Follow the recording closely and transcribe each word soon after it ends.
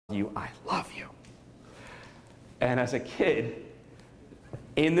you, I love you. And as a kid,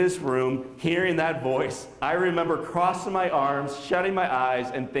 in this room, hearing that voice, I remember crossing my arms, shutting my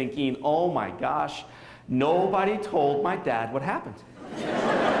eyes, and thinking, oh my gosh, nobody told my dad what happened.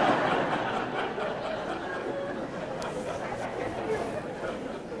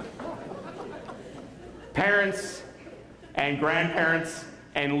 Parents and grandparents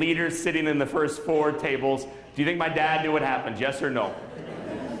and leaders sitting in the first 4 tables, do you think my dad knew what happened? Yes or no?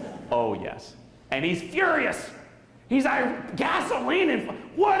 Oh, yes. And he's furious. He's like, gasoline, and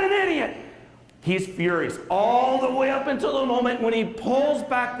what an idiot. He's furious all the way up until the moment when he pulls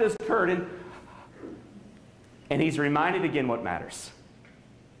back this curtain and he's reminded again what matters.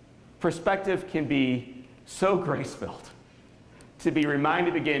 Perspective can be so grace-filled. To be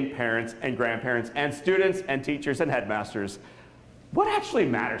reminded again, parents and grandparents and students and teachers and headmasters, what actually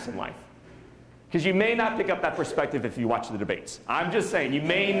matters in life. Because you may not pick up that perspective if you watch the debates. I'm just saying, you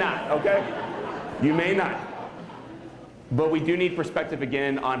may not, okay? You may not. But we do need perspective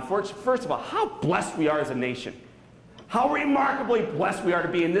again on, first of all, how blessed we are as a nation. How remarkably blessed we are to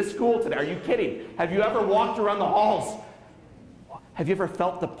be in this school today. Are you kidding? Have you ever walked around the halls? Have you ever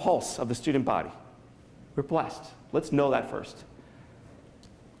felt the pulse of the student body? We're blessed. Let's know that first.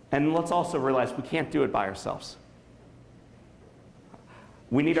 And let's also realize we can't do it by ourselves.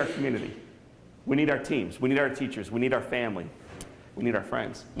 We need our community. We need our teams. We need our teachers. We need our family. We need our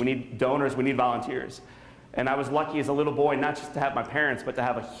friends. We need donors. We need volunteers. And I was lucky as a little boy not just to have my parents, but to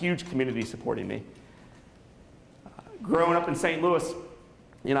have a huge community supporting me. Growing up in St. Louis,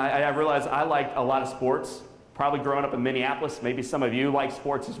 you know, I realized I liked a lot of sports. Probably growing up in Minneapolis, maybe some of you like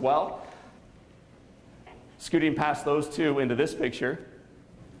sports as well. Scooting past those two into this picture,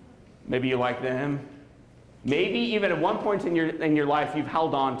 maybe you like them. Maybe even at one point in your life you've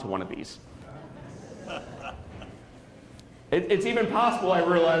held on to one of these. It's even possible, I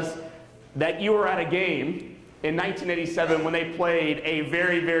realize, that you were at a game in 1987 when they played a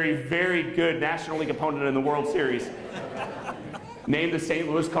very, very, very good National League opponent in the World Series, named the St.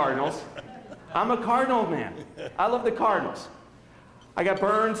 Louis Cardinals. I'm a Cardinal man. I love the Cardinals. I got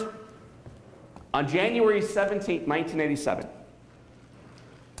burned on January 17th, 1987.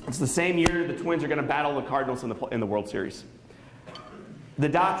 It's the same year the Twins are going to battle the Cardinals in the World Series. The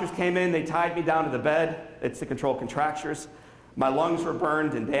doctors came in, they tied me down to the bed. It's to control contractures. My lungs were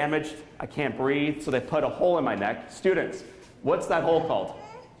burned and damaged. I can't breathe, so they put a hole in my neck. Students, what's that hole called?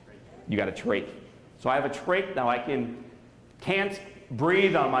 You got a trach. So I have a trach now. I can't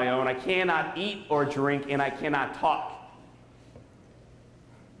breathe on my own. I cannot eat or drink, and I cannot talk.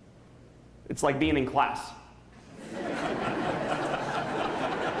 It's like being in class.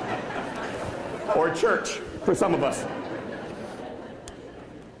 Or church, for some of us.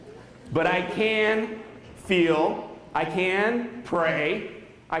 But I can feel, I can pray,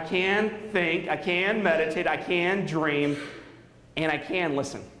 I can think, I can meditate, I can dream, and I can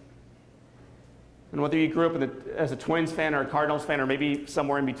listen. And whether you grew up as a Twins fan or a Cardinals fan or maybe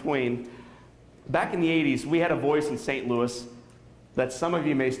somewhere in between, back in the 80s, we had a voice in St. Louis that some of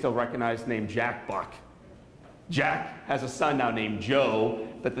you may still recognize named Jack Buck. Jack has a son now named Joe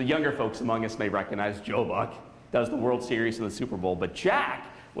that the younger folks among us may recognize. Joe Buck does the World Series and the Super Bowl, but Jack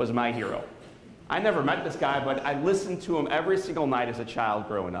was my hero. I never met this guy, but I listened to him every single night as a child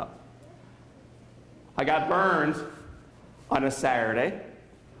growing up. I got burned on a Saturday.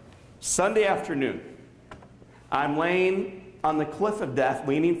 Sunday afternoon, I'm laying on the cliff of death,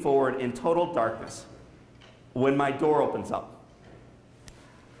 leaning forward in total darkness, when my door opens up.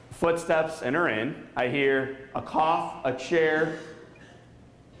 Footsteps enter in. I hear a cough, a chair,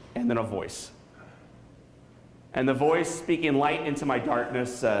 and then a voice. And the voice, speaking light into my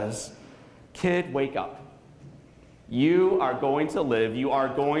darkness, says, "Kid, wake up. You are going to live. You are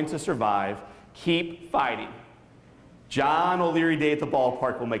going to survive. Keep fighting. John O'Leary Day at the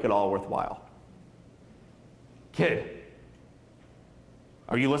ballpark will make it all worthwhile." Kid,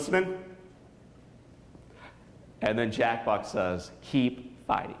 are you listening? And then Jack Buck says, "Keep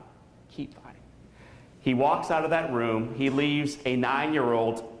fighting. Keep fighting." He walks out of that room. He leaves a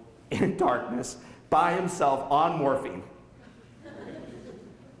 9-year-old in darkness by himself on morphine.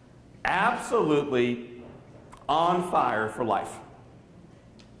 Absolutely on fire for life.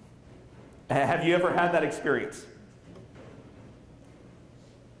 Have you ever had that experience?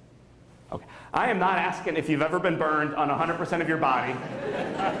 Okay. I am not asking if you've ever been burned on 100% of your body.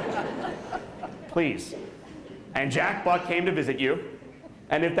 Please. And Jack Buck came to visit you.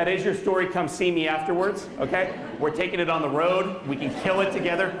 And if that is your story, come see me afterwards, okay? We're taking it on the road. We can kill it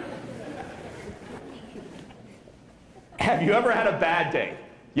together. Have you ever had a bad day?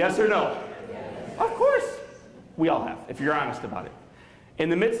 Yes or no? Yes. Of course. We all have, if you're honest about it. In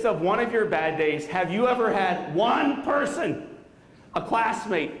the midst of one of your bad days, have you ever had one person, a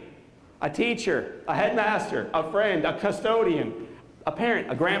classmate, a teacher, a headmaster, a friend, a custodian, a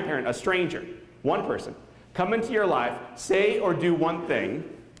parent, a grandparent, a stranger, one person, come into your life, say or do one thing,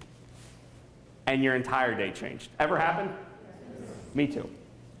 and your entire day changed? Ever happened? Yes. Me too.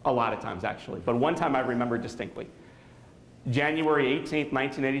 A lot of times, actually. But one time I remember distinctly. January 18th,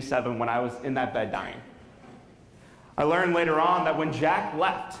 1987, when I was in that bed dying. I learned later on that when Jack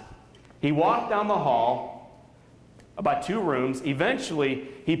left, he walked down the hall, about 2 rooms. Eventually,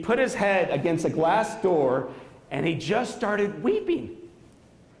 he put his head against a glass door, and he just started weeping,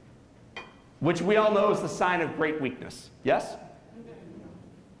 which we all know is the sign of great weakness. Yes?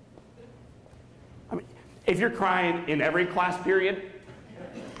 I mean, if you're crying in every class period,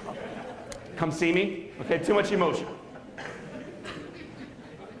 come see me. Okay, too much emotion.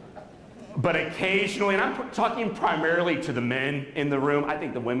 But occasionally, and I'm talking primarily to the men in the room. I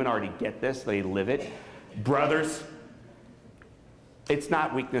think the women already get this. They live it. Brothers, it's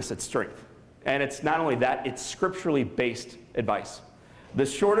not weakness, it's strength. And it's not only that, it's scripturally based advice. The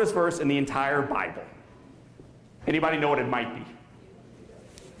shortest verse in the entire Bible. Anybody know what it might be?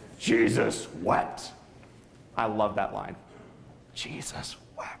 Jesus wept. I love that line. Jesus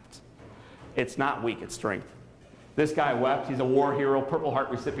wept. It's not weak, it's strength. This guy wept. He's a war hero, Purple Heart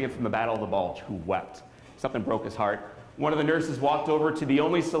recipient from the Battle of the Bulge, who wept. Something broke his heart. One of the nurses walked over to the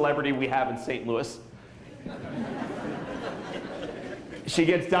only celebrity we have in St. Louis. She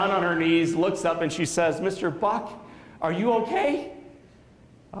gets down on her knees, looks up, and she says, "Mr. Buck, are you okay?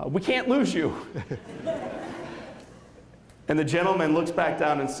 We can't lose you." And the gentleman looks back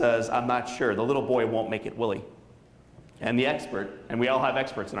down and says, "I'm not sure. The little boy won't make it, will he?" And the expert, and we all have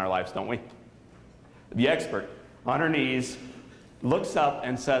experts in our lives, don't we? The expert, on her knees, looks up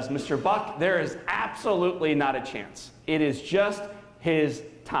and says, "Mr. Buck, there is absolutely not a chance. It is just his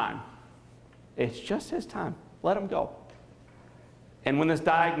time. It's just his time. Let him go." And when this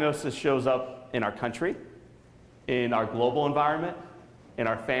diagnosis shows up in our country, in our global environment, in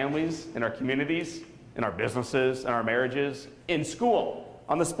our families, in our communities, in our businesses, in our marriages, in school,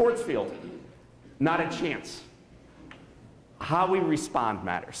 on the sports field, not a chance. How we respond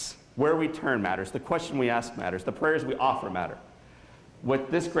matters. Where we turn matters. The question we ask matters. The prayers we offer matter.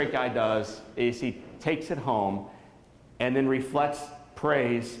 What this great guy does is he takes it home and then reflects,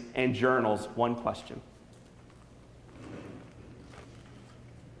 prays, and journals one question.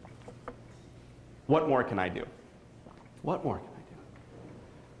 What more can I do? What more can I do?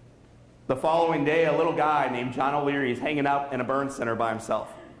 The following day, a little guy named John O'Leary is hanging out in a burn center by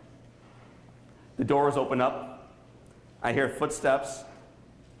himself. The doors open up. I hear footsteps,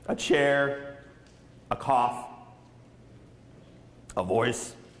 a chair, a cough, a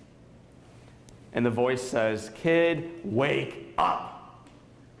voice. And the voice says, "Kid, wake up.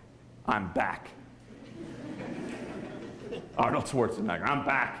 I'm back." Arnold Schwarzenegger, I'm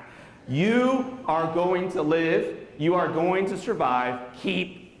back. You are going to live. You are going to survive.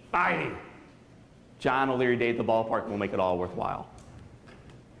 Keep fighting. John O'Leary Day at the ballpark will make it all worthwhile.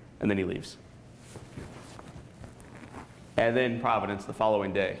 And then he leaves. And then Providence the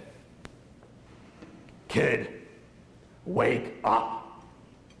following day. "Kid, wake up."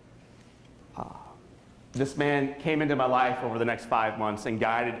 This man came into my life over the next 5 months and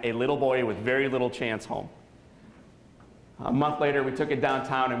guided a little boy with very little chance home. A month later, we took it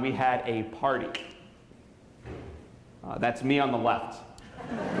downtown and we had a party. That's me on the left.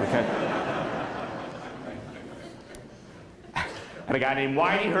 Okay. And a guy named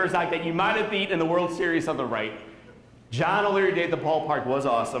Whitey Herzog that you might have beat in the World Series on the right. John O'Leary Day at the ballpark was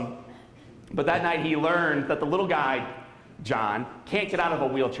awesome. But that night he learned that the little guy, John, can't get out of a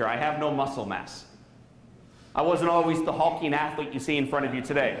wheelchair. I have no muscle mass. I wasn't always the hulking athlete you see in front of you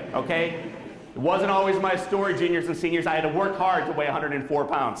today, okay? It wasn't always my story, juniors and seniors. I had to work hard to weigh 104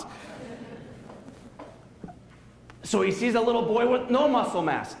 pounds. So he sees a little boy with no muscle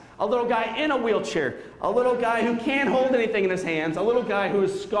mass, a little guy in a wheelchair, a little guy who can't hold anything in his hands, a little guy who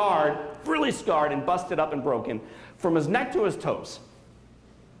is scarred, really scarred and busted up and broken from his neck to his toes.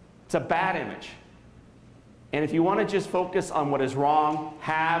 It's a bad image. And if you want to just focus on what is wrong,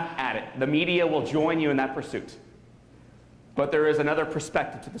 have at it. The media will join you in that pursuit. But there is another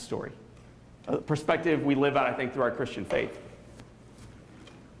perspective to the story. A perspective we live out, I think, through our Christian faith.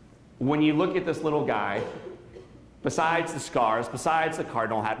 When you look at this little guy, besides the scars, besides the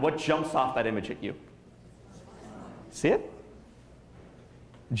cardinal hat, what jumps off that image at you? See it?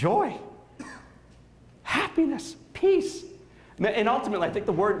 Joy. Happiness. Peace. And ultimately, I think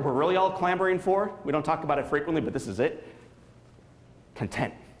the word we're really all clamoring for, we don't talk about it frequently, but this is it,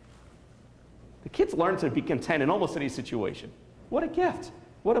 content. The kids learn to be content in almost any situation. What a gift.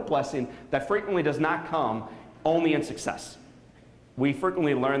 What a blessing that frequently does not come only in success. We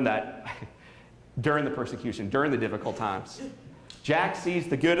frequently learn that during the persecution, during the difficult times. Jack sees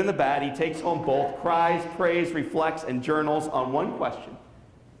the good and the bad. He takes home both, cries, prays, reflects, and journals on one question.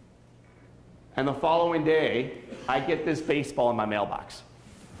 And the following day, I get this baseball in my mailbox.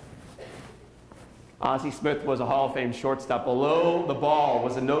 Ozzie Smith was a Hall of Fame shortstop. Below the ball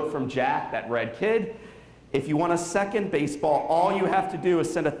was a note from Jack that read, "Kid, if you want a second baseball, all you have to do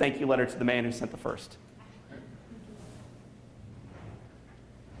is send a thank you letter to the man who sent the first."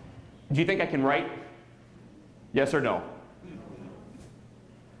 Do you think I can write? Yes or no?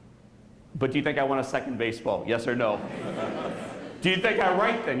 But do you think I want a second baseball? Yes or no? Do you think I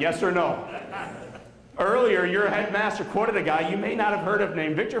write then? Yes or no? Earlier, your headmaster quoted a guy you may not have heard of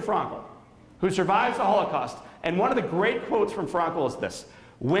named Viktor Frankl, who survives the Holocaust. And one of the great quotes from Frankl is this: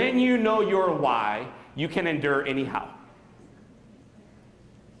 "When you know your why, you can endure anyhow."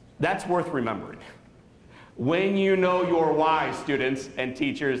 That's worth remembering. When you know your why, students and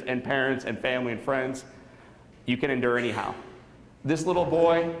teachers and parents and family and friends, you can endure anyhow. This little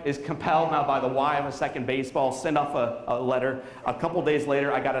boy is compelled now by the why of a second baseball, send off a letter. A couple days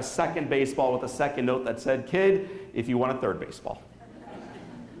later, I got a second baseball with a second note that said, "Kid, if you want a third baseball."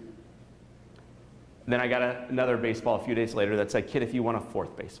 Then I got another baseball a few days later that said, "Kid, if you want a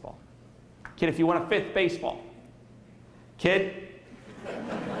fourth baseball." "Kid, if you want a fifth baseball." "Kid,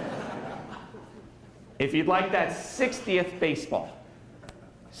 if you'd like that 60th baseball."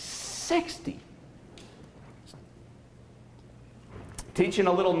 60. Teaching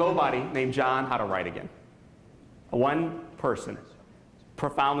a little nobody named John how to write again. One person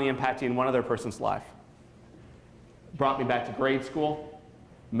profoundly impacting one other person's life. Brought me back to grade school,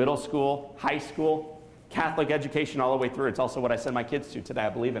 middle school, high school, Catholic education all the way through. It's also what I send my kids to today. I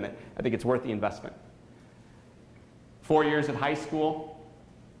believe in it. I think it's worth the investment. 4 years at high school,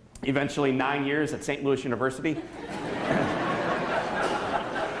 eventually 9 years at St. Louis University.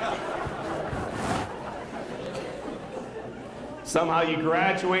 Somehow you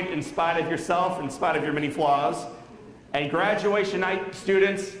graduate in spite of yourself, in spite of your many flaws. And graduation night,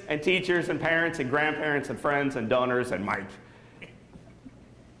 students and teachers and parents and grandparents and friends and donors and Mike.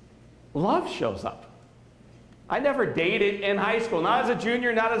 Love shows up. I never dated in high school, not as a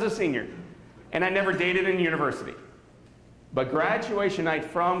junior, not as a senior. And I never dated in university. But graduation night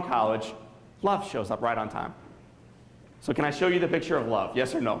from college, love shows up right on time. So can I show you the picture of love?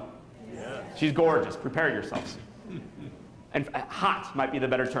 Yes or no? Yeah. She's gorgeous. Prepare yourselves. And hot might be the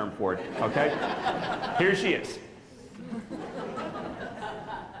better term for it, okay? Here she is.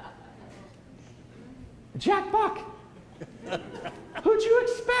 Jack Buck. Who'd you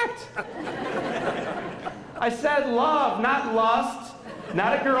expect? I said love, not lust,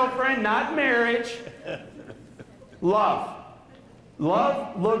 not a girlfriend, not marriage. Love.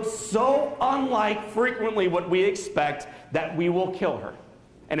 Love looks so unlike frequently what we expect that we will kill her.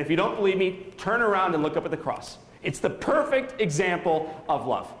 And if you don't believe me, turn around and look up at the cross. It's the perfect example of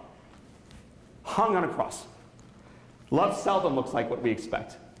love. Hung on a cross. Love seldom looks like what we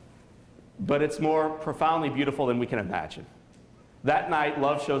expect, but it's more profoundly beautiful than we can imagine. That night,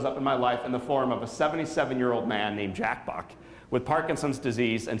 love shows up in my life in the form of a 77-year-old man named Jack Buck with Parkinson's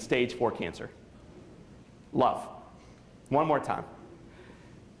disease and stage 4 cancer. Love. One more time.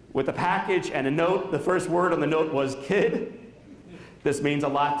 With a package and a note, the first word on the note was "Kid, this means a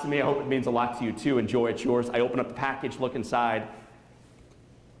lot to me. I hope it means a lot to you too. Enjoy, it's yours." I open up the package, look inside.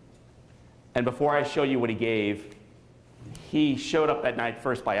 And before I show you what he gave, he showed up that night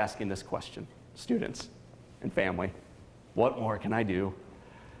first by asking this question. Students and family, what more can I do?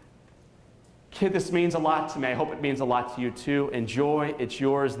 "Kid, this means a lot to me. I hope it means a lot to you too. Enjoy, it's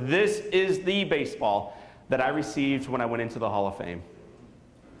yours. This is the baseball that I received when I went into the Hall of Fame.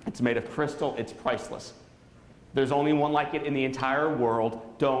 It's made of crystal. It's priceless. There's only one like it in the entire world.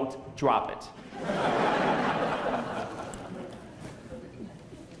 Don't drop it."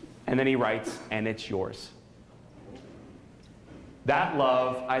 And then he writes, "And it's yours." That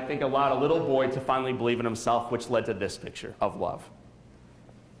love, I think, allowed a little boy to finally believe in himself, which led to this picture of love.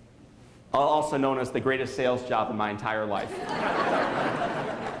 Also known as the greatest sales job in my entire life.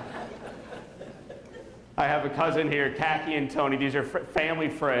 I have a cousin here, Kaki and Tony. These are family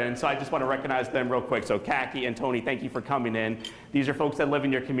friends, so I just want to recognize them real quick. So Kaki and Tony, thank you for coming in. These are folks that live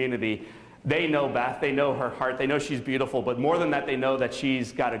in your community. They know Beth. They know her heart. They know she's beautiful. But more than that, they know that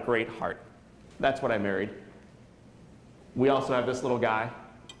she's got a great heart. That's what I married. We also have this little guy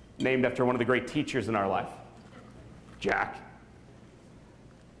named after one of the great teachers in our life, Jack.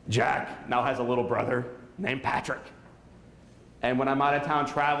 Jack now has a little brother named Patrick. And when I'm out of town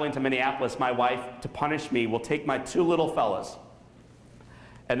traveling to Minneapolis, my wife, to punish me, will take my two little fellas,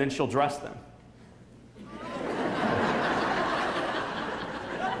 and then she'll dress them.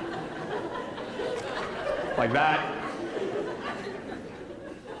 Like that.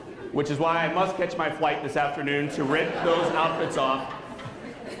 Which is why I must catch my flight this afternoon to rip those outfits off.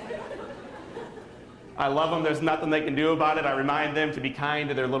 I love them. There's nothing they can do about it. I remind them to be kind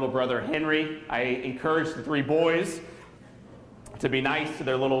to their little brother Henry. I encourage the 3 boys to be nice to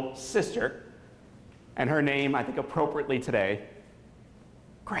their little sister. And her name, I think appropriately today,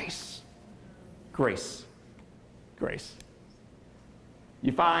 Grace. Grace. Grace.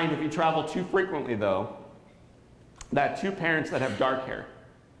 You find if you travel too frequently, though, that 2 parents that have dark hair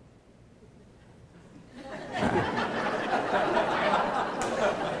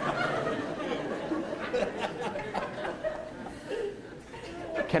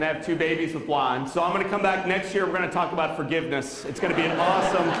can have 2 babies with blonde. So I'm going to come back next year. We're going to talk about forgiveness. It's going to be an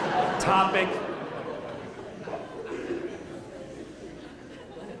awesome topic.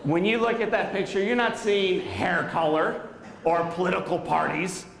 When you look at that picture, you're not seeing hair color or political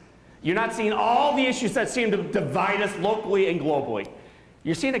parties. You're not seeing all the issues that seem to divide us locally and globally.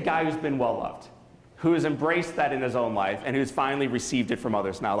 You're seeing a guy who's been well-loved, who has embraced that in his own life, and who's finally received it from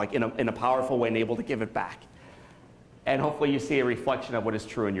others now, like in a powerful way and able to give it back. And hopefully you see a reflection of what is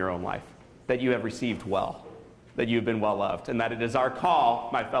true in your own life, that you have received well, that you've been well-loved, and that it is our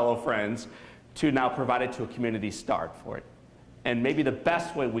call, my fellow friends, to now provide it to a community start for it. And maybe the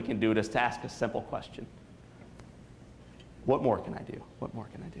best way we can do it is to ask a simple question. What more can I do? What more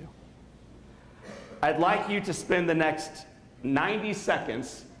can I do? I'd like you to spend the next 90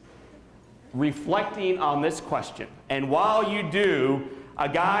 seconds reflecting on this question. And while you do, a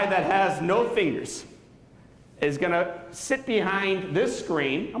guy that has no fingers is going to sit behind this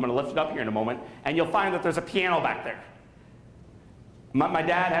screen. I'm going to lift it up here in a moment, and you'll find that there's a piano back there. My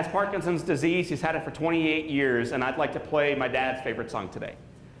dad has Parkinson's disease. He's had it for 28 years, and I'd like to play my dad's favorite song today.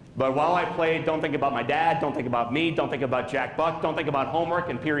 But while I play, don't think about my dad, don't think about me, don't think about Jack Buck, don't think about homework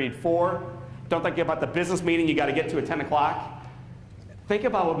in period 4, don't think about the business meeting you got to get to at 10 o'clock. Think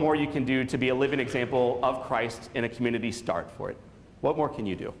about what more you can do to be a living example of Christ in a community start for it. What more can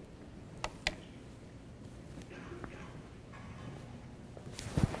you do?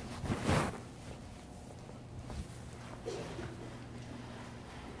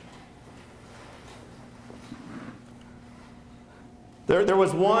 There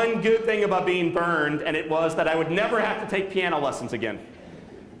was one good thing about being burned, and it was that I would never have to take piano lessons again.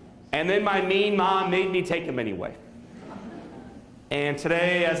 And then my mean mom made me take them anyway. And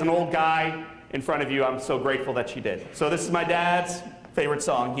today, as an old guy in front of you, I'm so grateful that she did. So this is my dad's favorite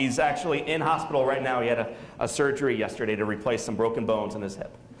song. He's actually in hospital right now. He had a surgery yesterday to replace some broken bones in his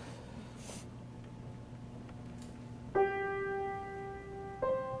hip.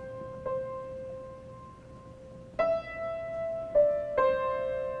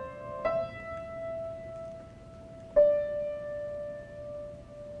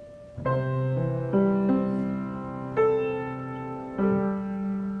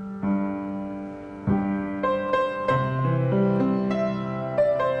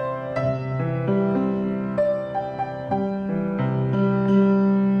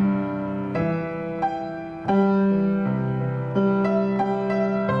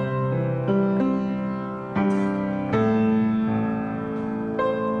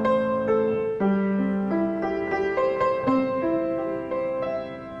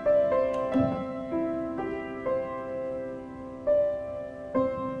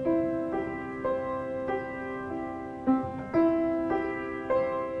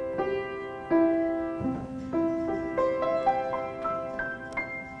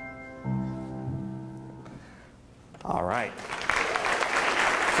 All right.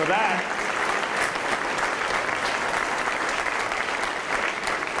 So that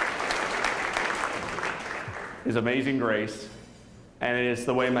is Amazing Grace, and it is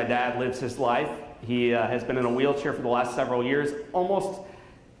the way my dad lives his life. He has been in a wheelchair for the last several years, almost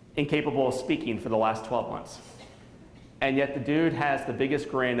incapable of speaking for the last 12 months. And yet the dude has the biggest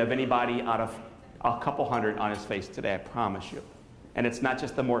grin of anybody out of a couple hundred on his face today, I promise you. And it's not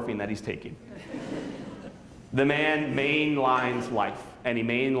just the morphine that he's taking. The man mainlines life, and he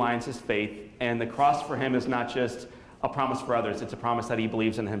mainlines his faith, and the cross for him is not just a promise for others, it's a promise that he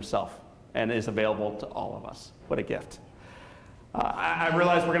believes in himself and is available to all of us. What a gift. I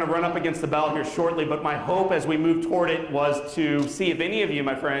realize we're going to run up against the bell here shortly, but my hope as we move toward it was to see if any of you,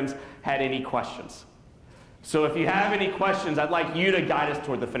 my friends, had any questions. So if you have any questions, I'd like you to guide us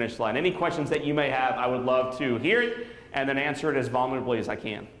toward the finish line. Any questions that you may have, I would love to hear it and then answer it as vulnerably as I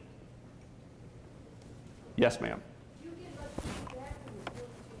can. Yes, ma'am. Do you give us feedback on the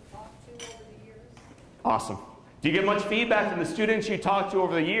folks you talked to over the years? Awesome. Do you get much feedback from the students you talk to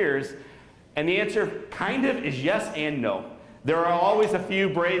over the years? And the answer kind of is yes and no. There are always a few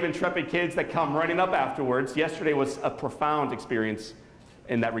brave, intrepid kids that come running up afterwards. Yesterday was a profound experience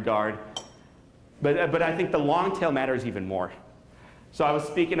in that regard. But I think the long tail matters even more. So I was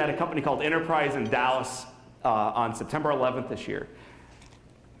speaking at a company called Enterprise in Dallas on September 11th this year.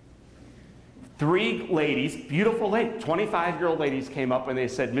 3 ladies, beautiful ladies, 25-year-old ladies came up and they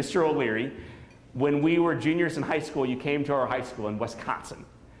said, Mr. O'Leary, when we were juniors in high school, you came to our high school in Wisconsin.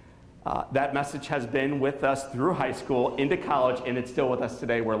 That message has been with us through high school, into college, and it's still with us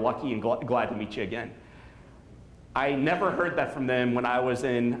today. We're lucky and glad to meet you again. I never heard that from them when I was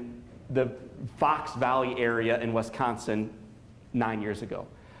in the Fox Valley area in Wisconsin 9 years ago.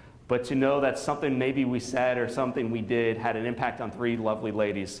 But to know that something maybe we said or something we did had an impact on 3 lovely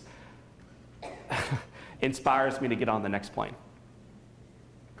ladies inspires me to get on the next plane.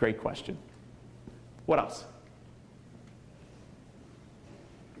 Great question. What else?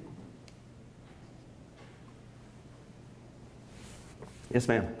 Yes,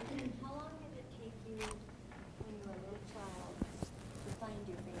 ma'am. How long did it take you when you were a little child to find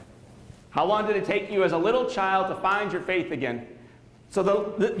your faith again? How long did it take you as a little child to find your faith again?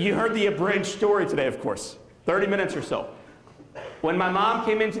 So you heard the abridged story today, of course, 30 minutes or so. When my mom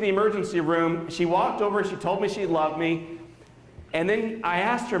came into the emergency room, she walked over, she told me she loved me, and then I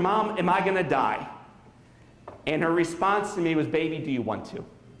asked her, Mom, am I going to die? And her response to me was, baby, do you want to?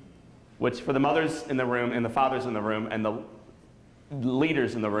 Which for the mothers in the room and the fathers in the room and the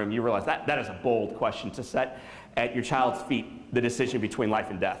leaders in the room, you realize that is a bold question to set at your child's feet, the decision between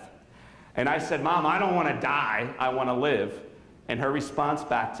life and death. And I said, Mom, I don't want to die, I want to live. And her response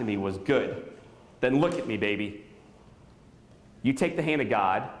back to me was, good. Then look at me, baby. You take the hand of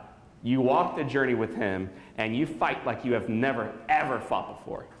God, you walk the journey with Him, and you fight like you have never, ever fought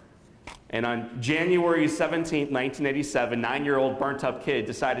before. And on January 17th, 1987, 9-year-old burnt-up kid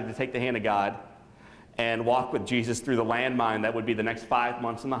decided to take the hand of God and walk with Jesus through the landmine that would be the next 5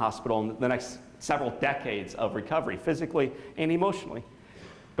 months in the hospital and the next several decades of recovery, physically and emotionally.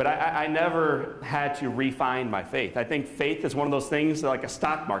 But I never had to refine my faith. I think faith is one of those things like a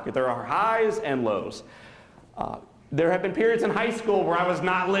stock market. There are highs and lows. There have been periods in high school where I was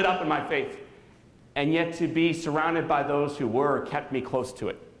not lit up in my faith, and yet to be surrounded by those who were kept me close to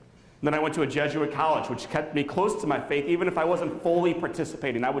it. And then I went to a Jesuit college, which kept me close to my faith, even if I wasn't fully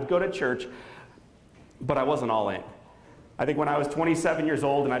participating. I would go to church, but I wasn't all in. I think when I was 27 years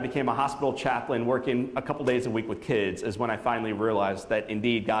old and I became a hospital chaplain working a couple days a week with kids is when I finally realized that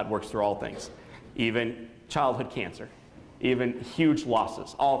indeed God works through all things, even childhood cancer, even huge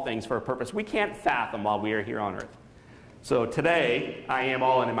losses, all things for a purpose we can't fathom while we are here on earth. So today, I am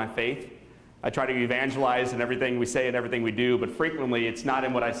all in my faith. I try to evangelize in everything we say and everything we do, but frequently it's not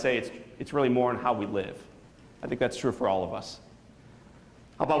in what I say, it's really more in how we live. I think that's true for all of us.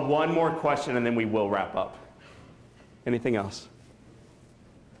 How about one more question and then we will wrap up? Anything else?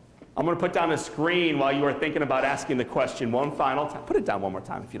 I'm going to put down a screen while you are thinking about asking the question one final time. Put it down one more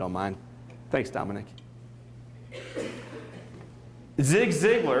time if you don't mind. Thanks, Dominic. Zig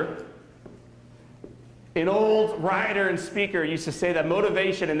Ziglar, an old writer and speaker, used to say that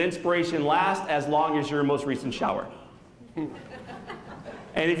motivation and inspiration last as long as your most recent shower. And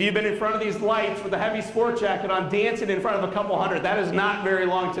if you've been in front of these lights with a heavy sport jacket on dancing in front of a couple hundred, that is not very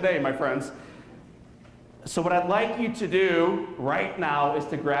long today, my friends. So what I'd like you to do right now is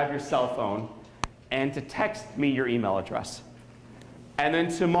to grab your cell phone and to text me your email address. And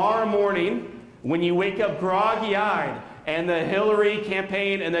then tomorrow morning, when you wake up groggy-eyed and the Hillary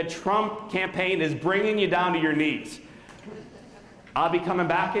campaign and the Trump campaign is bringing you down to your knees, I'll be coming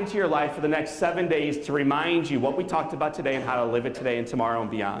back into your life for the next 7 days to remind you what we talked about today and how to live it today and tomorrow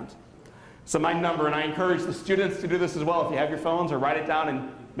and beyond. So my number, and I encourage the students to do this as well if you have your phones, or write it down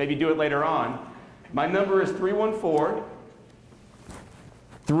and maybe do it later on. My number is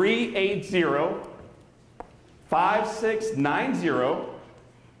 314-380-5690,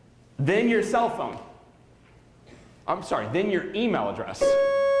 then your cell phone. Then your email address.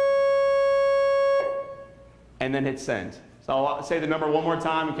 And then hit send. So I'll say the number one more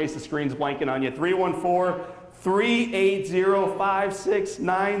time in case the screen's blanking on you.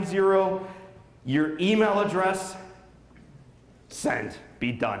 314-380-5690. Your email address. Send.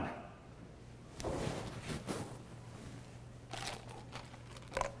 Be done.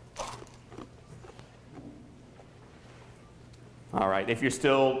 All right. If you're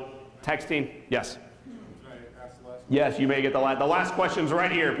still texting, yes. Can I ask the last question? Yes, you may get the last question's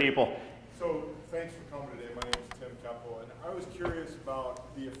right here, people. So thanks for coming today. My name is Tim Keppel, and I was curious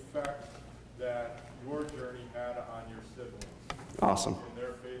about the effect that your journey had on your siblings. Awesome. In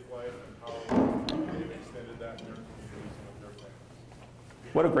their faith life and how they've extended that in their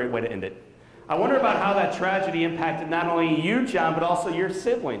What a great way to end it. I wonder about how that tragedy impacted not only you, John, but also your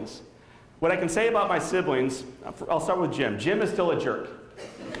siblings. What I can say about my siblings, I'll start with Jim. Jim is still a jerk.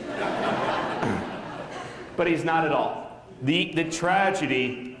 But he's not at all. The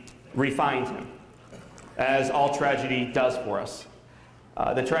tragedy refined him, as all tragedy does for us.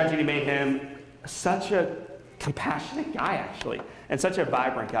 The tragedy made him such a compassionate guy, actually, and such a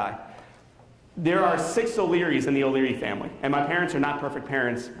vibrant guy. There are 6 O'Learys in the O'Leary family, and my parents are not perfect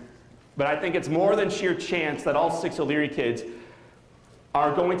parents, but I think it's more than sheer chance that all 6 O'Leary kids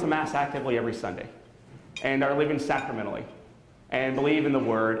are going to Mass actively every Sunday and are living sacramentally and believe in the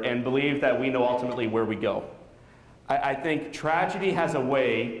Word and believe that we know ultimately where we go. I think tragedy has a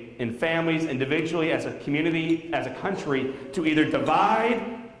way in families, individually, as a community, as a country, to either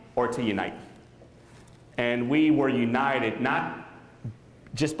divide or to unite. And we were united, not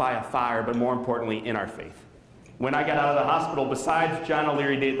just by a fire, but more importantly, in our faith. When I got out of the hospital, besides John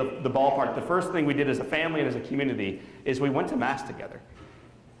O'Leary Day at the ballpark, the first thing we did as a family and as a community is we went to Mass together.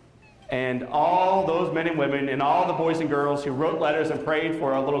 And all those men and women and all the boys and girls who wrote letters and prayed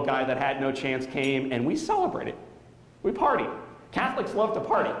for a little guy that had no chance came, and we celebrated. We partied. Catholics love to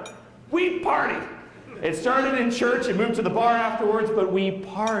party. We partied. It started in church and moved to the bar afterwards, but we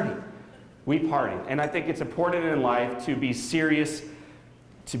partied. We partied. And I think it's important in life to be serious,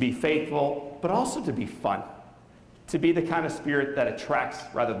 to be faithful, but also to be fun. To be the kind of spirit that attracts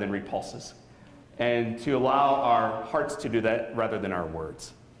rather than repulses. And to allow our hearts to do that rather than our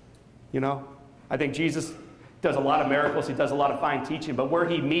words. You know, I think Jesus does a lot of miracles, he does a lot of fine teaching, but where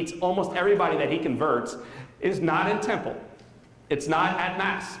he meets almost everybody that he converts is not in temple. It's not at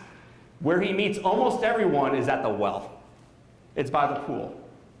Mass. Where he meets almost everyone is at the well. It's by the pool.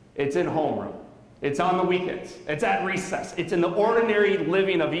 It's in homeroom. It's on the weekends. It's at recess. It's in the ordinary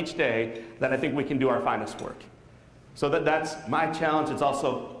living of each day that I think we can do our finest work. So that's my challenge. It's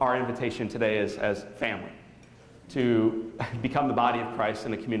also our invitation today as family to become the body of Christ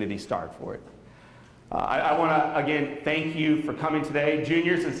and a community starved for it. I want to, again, thank you for coming today.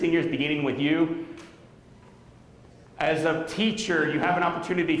 Juniors and seniors, beginning with you. As a teacher, you have an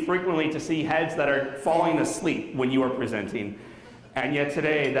opportunity frequently to see heads that are falling asleep when you are presenting. And yet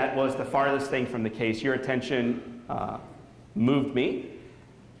today, that was the farthest thing from the case. Your attention moved me.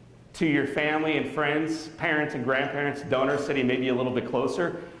 To your family and friends, parents and grandparents, donors sitting maybe a little bit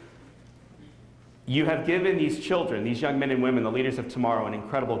closer, you have given these children, these young men and women, the leaders of tomorrow, an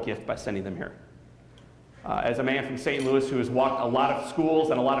incredible gift by sending them here. As a man from St. Louis who has walked a lot of schools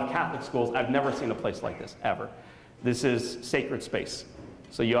and a lot of Catholic schools, I've never seen a place like this, ever. This is sacred space.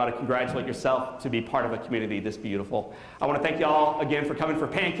 So you ought to congratulate yourself to be part of a community this beautiful. I want to thank you all again for coming for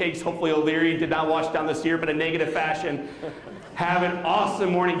Pancakes. Hopefully O'Leary did not wash down this year, but in a negative fashion. Have an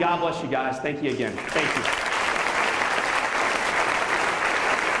awesome morning. God bless you guys. Thank you again. Thank you.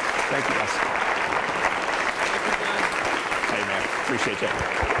 Thank you, guys. Hey, man. Appreciate you.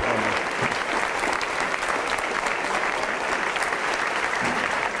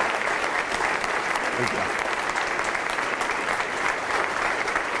 Thank you.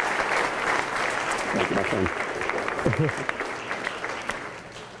 Thank you, my friend.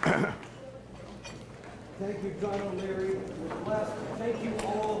 Thank you, John O'Leary. Thank you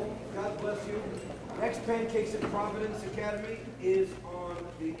all. God bless you. Next Pancakes at Providence Academy is on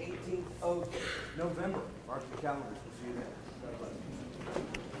the 18th of November. Mark the calendars. We'll see you then. God bless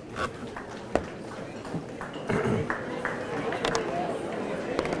you.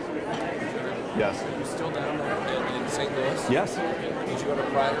 Yes. You're still down there in St. Louis? Yes. Did you go to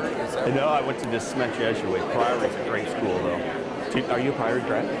Priory? Is that No, I went to just Smith Jesuit. Priory's a great school, though. Are you a Priory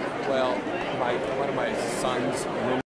grad? Well, one of my son's roommates